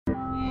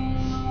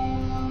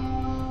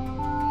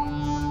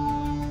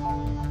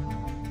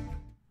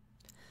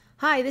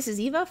Hi, this is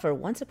Eva for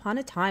Once Upon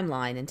a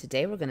Timeline, and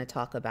today we're going to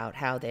talk about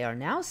how they are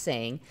now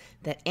saying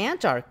that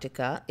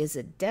Antarctica is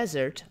a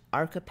desert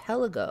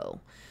archipelago.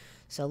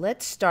 So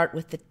let's start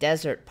with the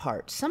desert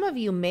part. Some of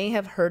you may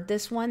have heard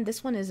this one.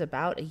 This one is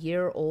about a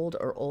year old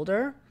or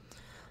older.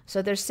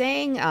 So they're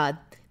saying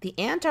the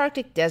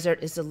Antarctic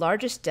desert is the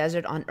largest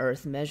desert on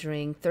Earth,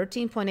 measuring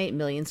 13.8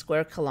 million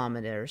square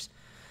kilometers.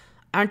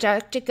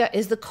 Antarctica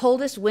is the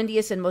coldest,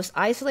 windiest, and most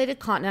isolated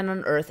continent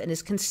on Earth and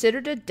is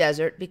considered a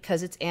desert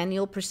because its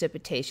annual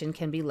precipitation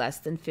can be less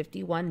than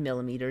 51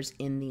 millimeters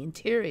in the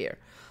interior.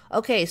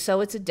 Okay, so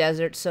it's a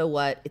desert, so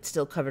what? It's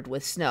still covered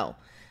with snow.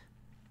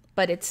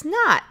 But it's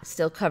not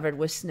still covered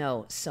with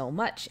snow so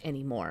much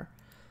anymore.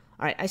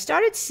 All right, I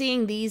started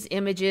seeing these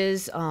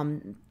images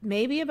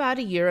maybe about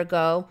a year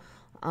ago.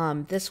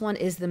 This one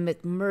is the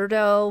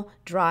McMurdo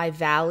Dry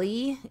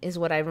Valley, is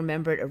what I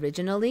remembered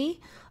originally.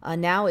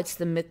 Now it's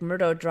the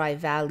McMurdo Dry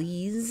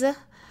Valleys.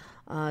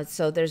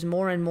 So there's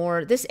more and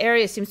more. This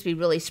area seems to be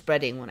really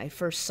spreading. When I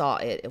first saw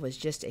it, it was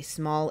just a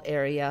small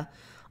area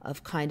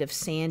of kind of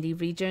sandy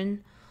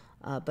region.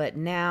 But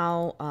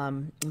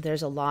now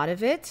there's a lot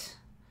of it.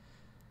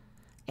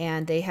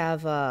 And they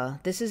have,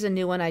 this is a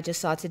new one I just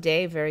saw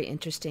today, very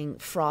interesting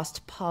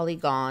frost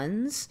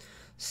polygons.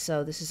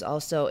 So this is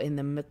also in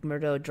the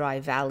McMurdo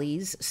Dry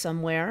Valleys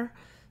somewhere.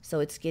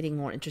 So it's getting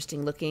more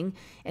interesting looking.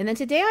 And then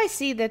today I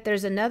see that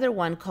there's another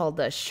one called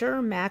the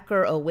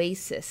Schermacker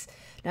Oasis.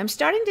 Now I'm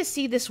starting to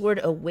see this word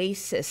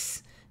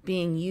oasis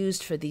being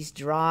used for these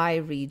dry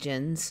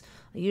regions.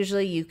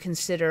 Usually you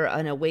consider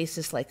an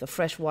oasis like a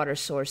freshwater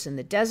source in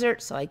the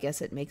desert, so I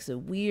guess it makes a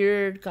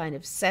weird kind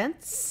of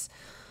sense.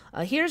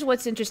 Here's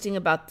what's interesting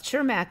about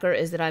Schermacker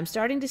is that I'm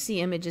starting to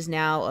see images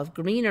now of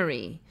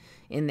greenery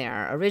in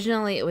there.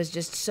 Originally, it was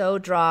just so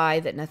dry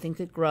that nothing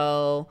could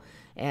grow,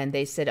 and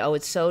they said, oh,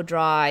 it's so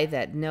dry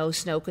that no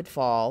snow could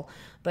fall.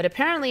 But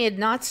apparently, it's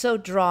not so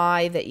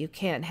dry that you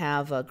can't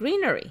have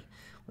greenery,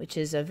 which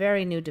is a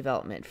very new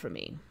development for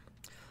me.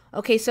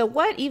 Okay, so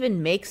what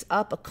even makes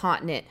up a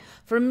continent?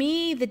 For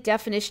me, the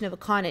definition of a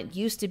continent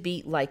used to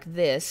be like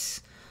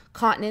this.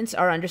 Continents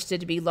are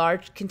understood to be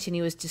large,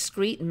 continuous,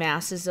 discrete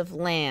masses of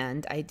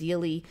land.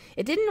 Ideally,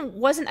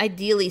 wasn't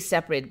ideally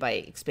separated by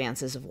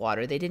expanses of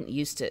water. They didn't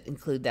used to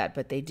include that,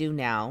 but they do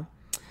now.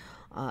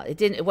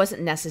 It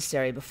wasn't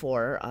necessary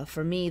before.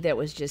 For me, there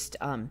was just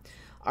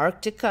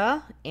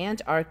Arctica,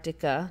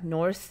 Antarctica,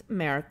 North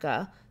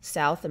America,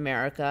 South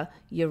America,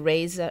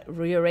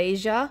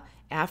 Eurasia,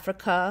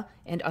 Africa,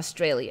 and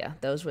Australia.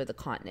 Those were the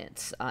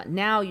continents.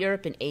 Now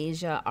Europe and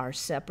Asia are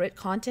separate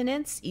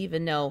continents,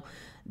 even though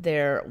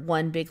they're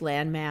one big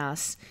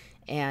landmass,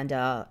 and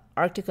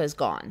Arctica is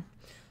gone.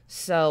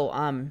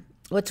 So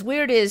what's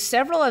weird is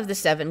several of the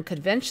 7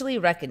 conventionally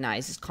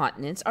recognized as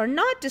continents are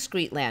not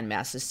discrete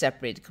landmasses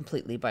separated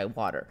completely by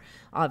water.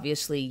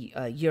 Obviously,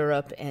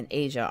 Europe and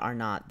Asia are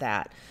not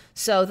that.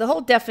 So the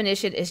whole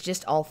definition is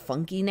just all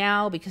funky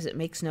now because it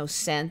makes no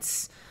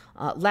sense.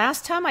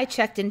 Last time I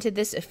checked into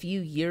this a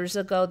few years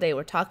ago, they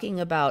were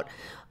talking about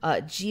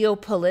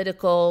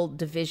geopolitical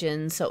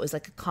divisions. So it was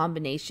like a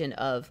combination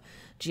of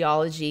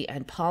geology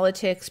and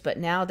politics, but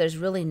now there's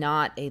really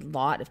not a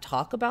lot of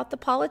talk about the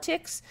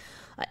politics.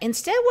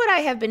 Instead, what I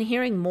have been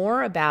hearing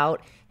more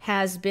about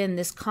has been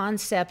this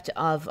concept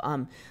of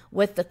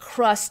what the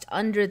crust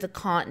under the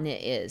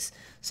continent is.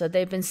 So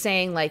they've been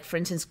saying, like, for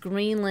instance,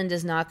 Greenland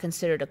is not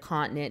considered a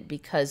continent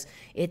because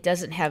it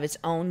doesn't have its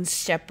own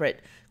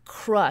separate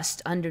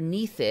crust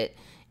underneath it,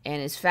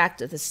 and in fact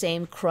the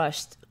same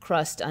crust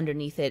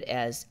underneath it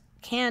as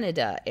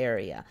Canada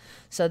area.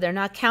 So they're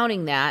not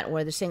counting that,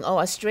 where they're saying, oh,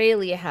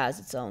 Australia has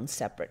its own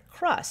separate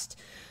crust.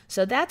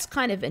 So that's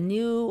kind of a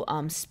new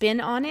spin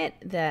on it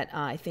that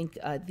I think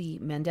the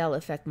Mandela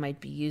effect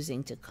might be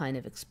using to kind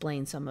of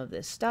explain some of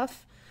this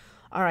stuff.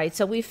 All right,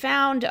 so we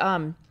found,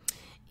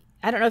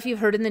 I don't know if you've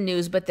heard in the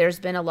news, but there's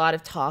been a lot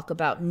of talk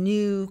about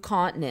new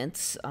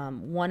continents.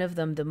 One of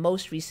them, the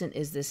most recent,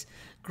 is this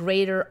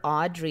Greater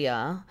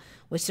Adria,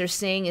 which they're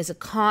saying is a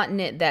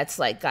continent that's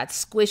like got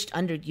squished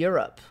under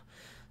Europe.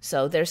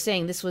 So they're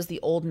saying this was the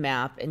old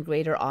map, and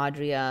Greater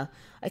Adria,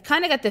 I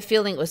kind of got the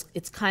feeling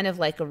it's kind of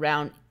like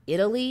around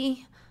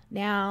Italy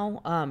now.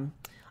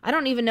 I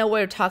don't even know why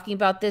we're talking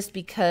about this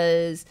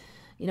because,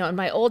 you know, in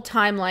my old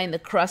timeline, the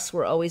crusts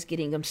were always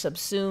getting them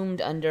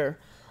subsumed under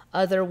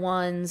other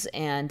ones,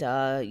 and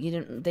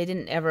they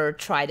didn't ever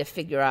try to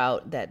figure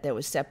out that there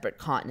was separate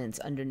continents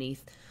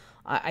underneath.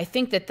 I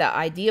think that the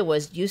idea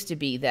used to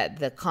be that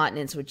the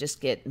continents would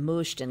just get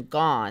mooshed and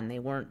gone. They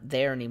weren't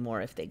there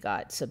anymore if they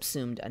got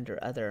subsumed under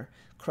other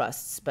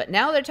crusts. But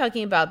now they're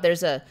talking about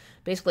there's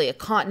basically a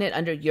continent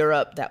under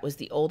Europe that was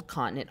the old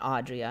continent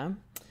Adria.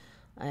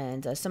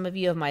 And some of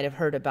you might have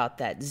heard about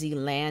that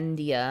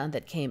Zealandia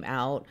that came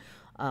out,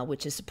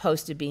 which is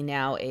supposed to be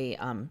now a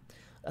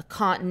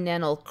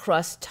continental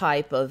crust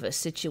type of a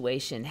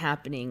situation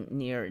happening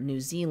near New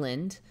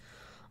Zealand.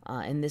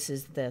 And this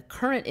is the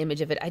current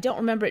image of it. I don't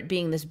remember it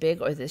being this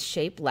big or this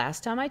shape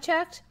last time I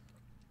checked.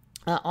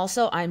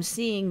 Also, I'm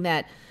seeing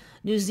that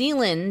New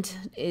Zealand,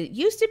 it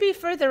used to be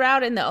further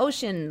out in the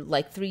ocean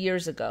like 3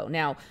 years ago.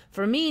 Now,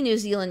 for me, New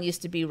Zealand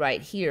used to be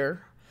right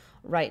here,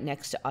 right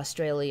next to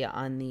Australia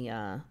on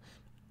the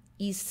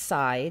east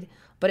side,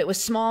 but it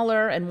was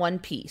smaller and one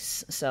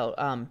piece. So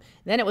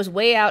then it was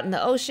way out in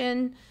the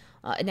ocean.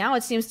 Now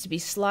it seems to be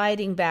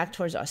sliding back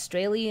towards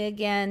Australia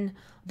again,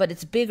 but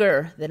it's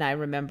bigger than I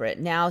remember it.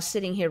 Now,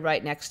 sitting here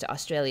right next to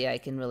Australia, I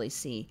can really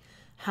see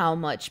how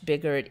much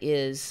bigger it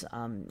is.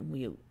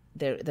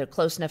 They're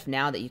close enough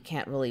now that you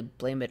can't really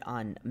blame it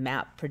on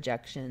map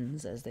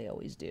projections, as they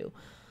always do.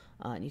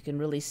 You can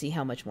really see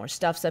how much more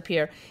stuff's up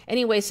here.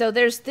 Anyway, so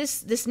there's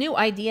this new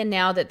idea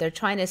now that they're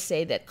trying to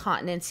say that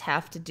continents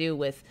have to do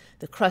with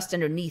the crust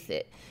underneath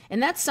it.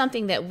 And that's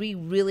something that we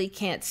really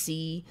can't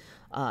see.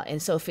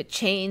 And so if it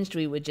changed,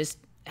 we would just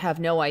have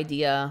no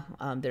idea.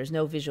 There's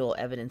no visual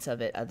evidence of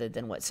it other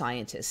than what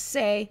scientists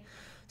say.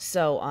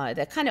 So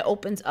that kind of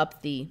opens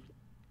up the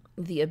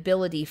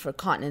ability for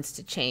continents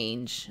to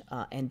change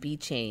and be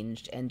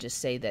changed, and just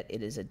say that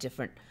it is a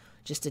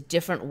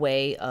different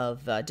way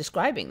of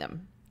describing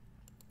them.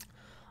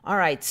 All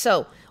right,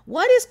 so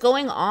what is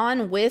going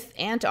on with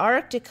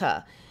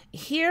Antarctica?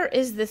 Here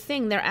is the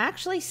thing. They're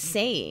actually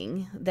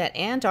saying that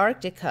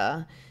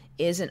Antarctica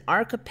is an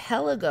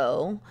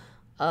archipelago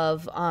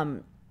of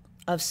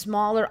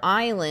smaller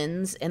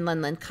islands, and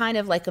then kind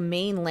of like a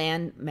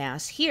mainland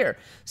mass here.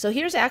 So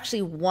here's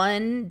actually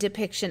one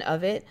depiction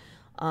of it.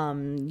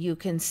 You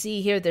can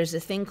see here there's a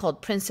thing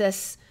called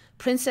Princess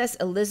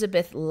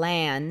Elizabeth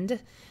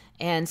Land.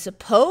 And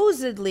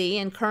supposedly,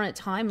 in current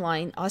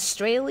timeline,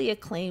 Australia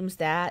claims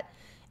that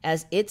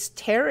as its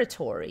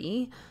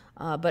territory,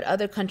 but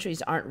other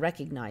countries aren't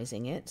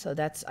recognizing it. So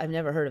I've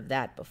never heard of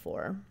that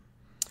before.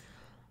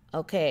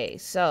 Okay,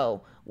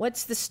 so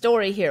what's the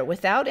story here?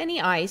 Without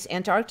any ice,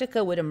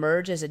 Antarctica would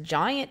emerge as a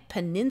giant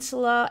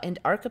peninsula and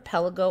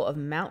archipelago of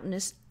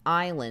mountainous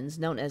islands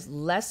known as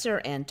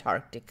Lesser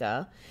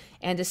Antarctica,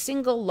 and a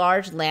single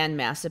large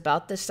landmass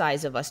about the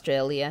size of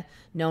Australia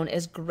known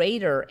as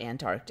Greater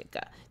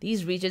Antarctica.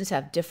 These regions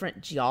have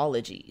different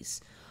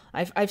geologies.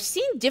 I've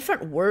seen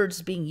different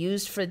words being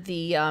used for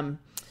the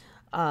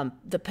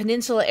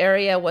peninsula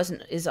area.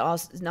 Is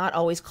not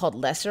always called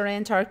Lesser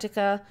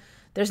Antarctica.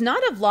 There's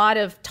not a lot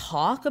of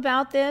talk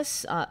about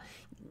this.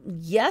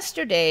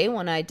 Yesterday,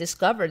 when I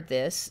discovered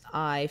this,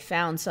 I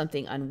found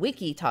something on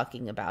Wiki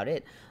talking about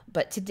it.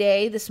 But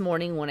today, this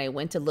morning, when I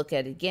went to look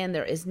at it again,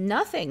 there is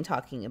nothing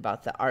talking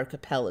about the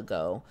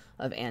archipelago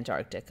of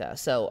Antarctica.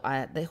 So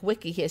the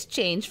Wiki has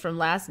changed from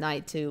last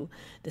night to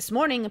this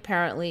morning,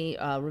 apparently,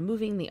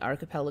 removing the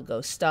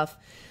archipelago stuff.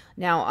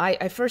 Now,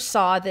 I first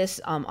saw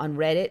this on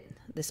Reddit,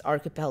 this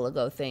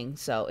archipelago thing,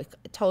 so it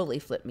totally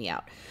flipped me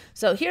out.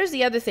 So here's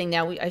the other thing.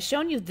 Now, I've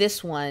shown you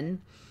this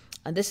one.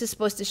 This is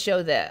supposed to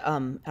show the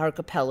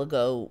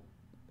archipelago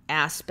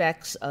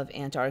aspects of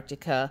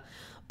Antarctica,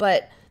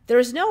 but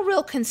there's no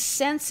real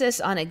consensus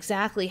on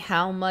exactly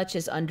how much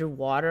is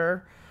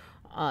underwater.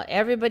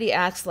 Everybody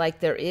acts like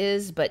there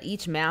is, but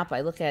each map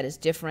I look at is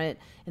different.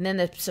 And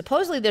then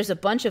supposedly there's a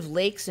bunch of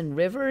lakes and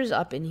rivers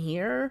up in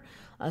here.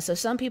 So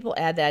some people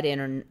add that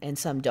in and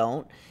some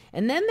don't.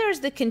 And then there's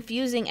the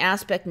confusing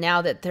aspect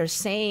now that they're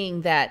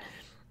saying that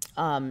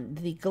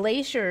the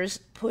glaciers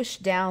push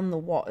down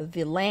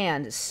the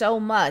land so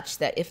much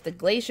that if the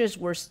glaciers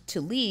were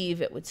to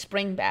leave, it would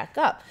spring back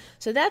up.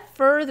 So that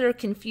further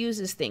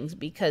confuses things,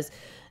 because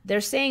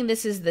they're saying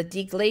this is the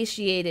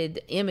deglaciated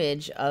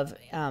image of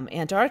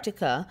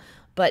Antarctica,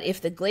 but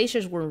if the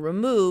glaciers were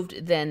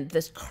removed, then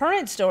this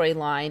current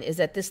storyline is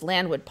that this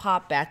land would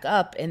pop back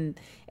up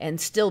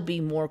and still be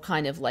more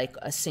kind of like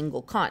a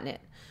single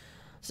continent.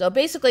 So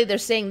basically they're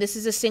saying this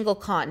is a single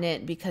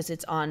continent because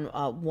it's on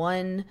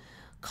one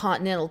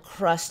continental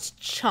crust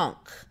chunk,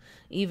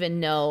 even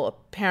though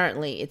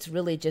apparently it's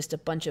really just a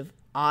bunch of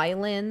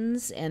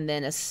islands and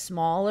then a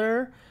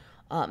smaller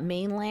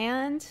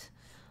mainland.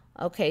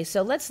 Okay,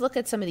 so let's look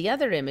at some of the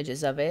other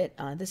images of it.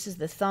 This is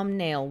the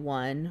thumbnail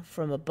one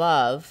from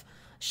above,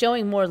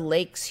 showing more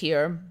lakes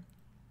here.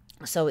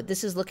 So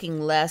this is looking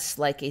less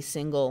like a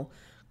single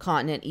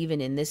continent even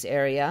in this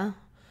area.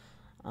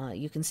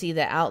 You can see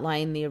the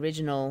outline, the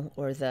original,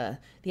 or the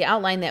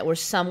outline that we're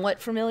somewhat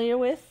familiar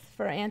with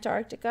for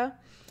Antarctica.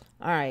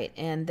 All right,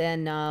 and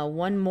then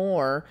one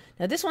more.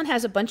 Now this one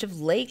has a bunch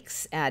of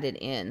lakes added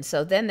in,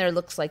 so then there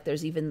looks like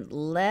there's even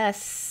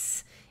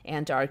less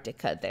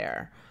Antarctica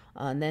there.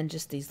 And then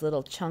just these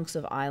little chunks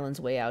of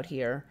islands way out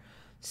here.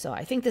 So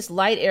I think this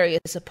light area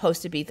is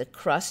supposed to be the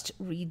crust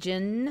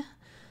region.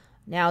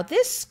 Now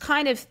this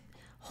kind of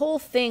whole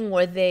thing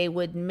where they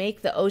would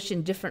make the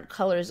ocean different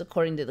colors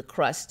according to the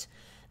crust,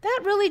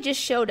 that really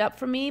just showed up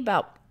for me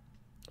about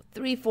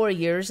 3-4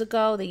 years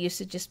ago. They used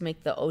to just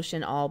make the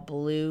ocean all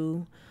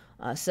blue.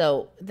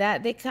 So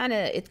that it kind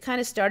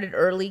of started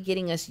early,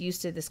 getting us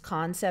used to this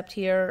concept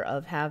here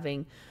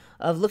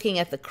of looking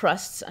at the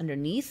crusts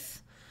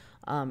underneath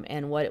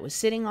and what it was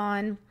sitting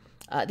on.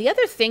 The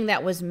other thing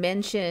that was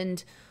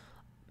mentioned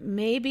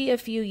maybe a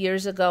few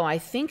years ago, I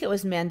think it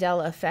was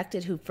Mandela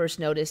affected who first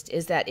noticed,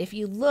 is that if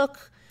you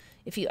look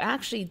if you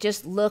actually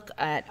just look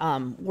at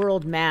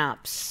world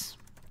maps,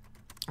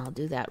 I'll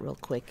do that real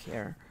quick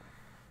here,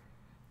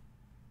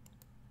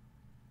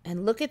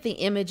 and look at the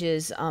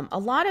images, a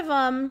lot of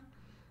them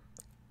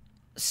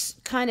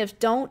kind of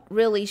don't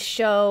really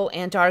show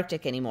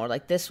Antarctic anymore.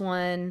 Like this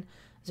one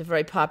is a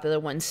very popular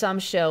one. Some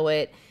show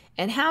it.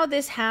 And how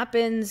this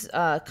happens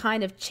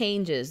kind of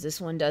changes. This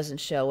one doesn't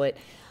show it.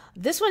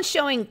 This one's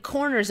showing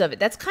corners of it.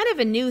 That's kind of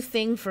a new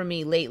thing for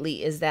me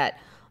lately, is that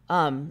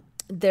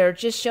they're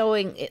just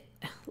showing it,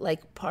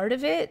 like part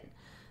of it,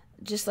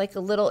 just like a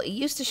little. It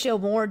used to show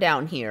more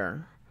down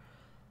here,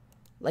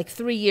 like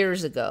 3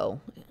 years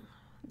ago.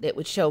 It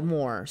would show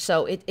more.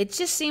 So it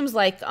just seems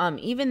like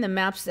even the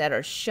maps that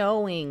are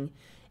showing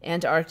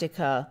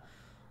Antarctica,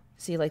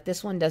 see, like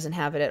this one doesn't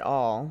have it at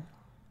all.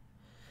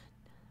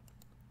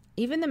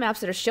 Even the maps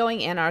that are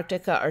showing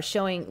Antarctica are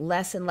showing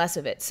less and less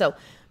of it. So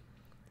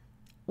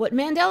what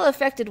Mandela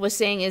affected was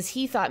saying is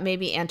he thought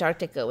maybe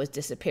Antarctica was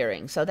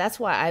disappearing. So that's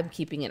why I'm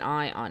keeping an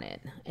eye on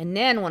it. And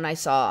then when I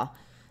saw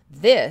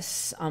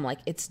this, I'm like,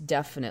 it's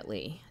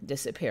definitely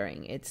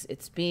disappearing.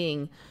 It's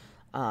being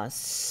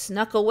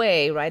snuck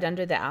away right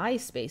under the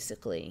ice,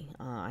 basically.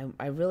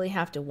 I really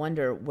have to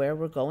wonder where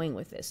we're going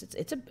with this.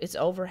 It's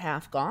over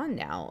half gone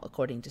now,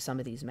 according to some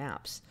of these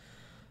maps.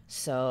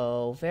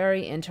 So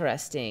very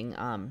interesting.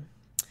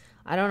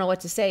 I don't know what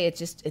to say.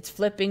 It's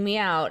flipping me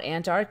out.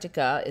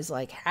 Antarctica is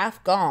like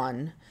half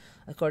gone,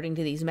 according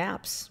to these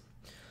maps.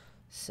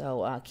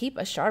 So keep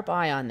a sharp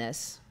eye on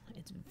this.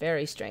 It's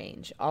very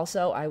strange.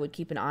 Also, I would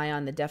keep an eye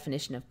on the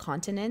definition of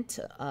continent.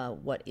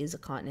 What is a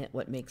continent?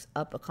 What makes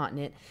up a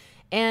continent?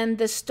 And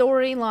the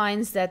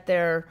storylines that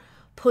they're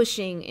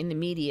pushing in the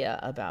media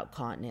about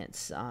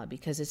continents,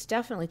 because it's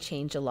definitely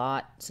changed a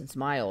lot since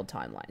my old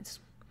timelines.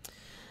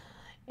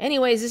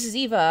 Anyways, this is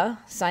Eva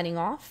signing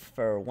off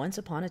for Once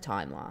Upon a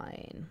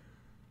Timeline.